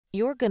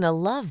You're gonna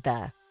love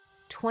the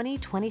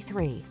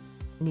 2023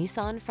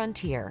 Nissan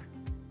Frontier.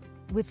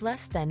 With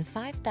less than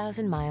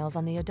 5,000 miles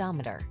on the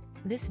odometer,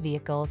 this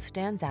vehicle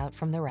stands out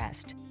from the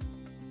rest.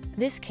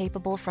 This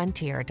capable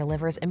Frontier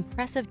delivers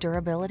impressive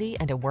durability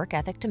and a work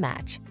ethic to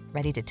match.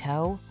 Ready to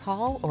tow,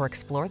 haul, or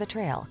explore the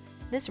trail,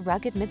 this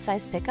rugged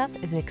midsize pickup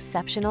is an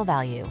exceptional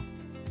value.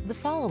 The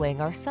following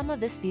are some of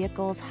this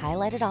vehicle's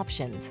highlighted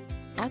options: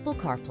 Apple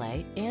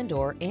CarPlay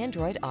and/or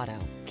Android Auto,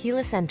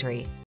 keyless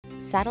entry,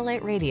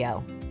 satellite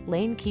radio,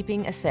 lane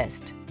keeping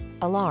assist,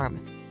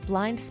 alarm,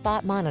 blind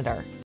spot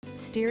monitor,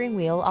 steering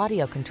wheel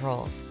audio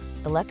controls,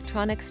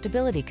 electronic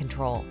stability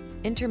control,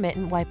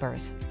 intermittent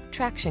wipers,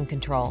 traction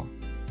control.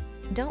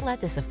 Don't let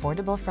this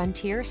affordable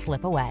Frontier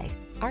slip away.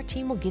 Our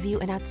team will give you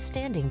an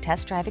outstanding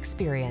test drive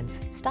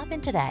experience. Stop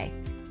in today.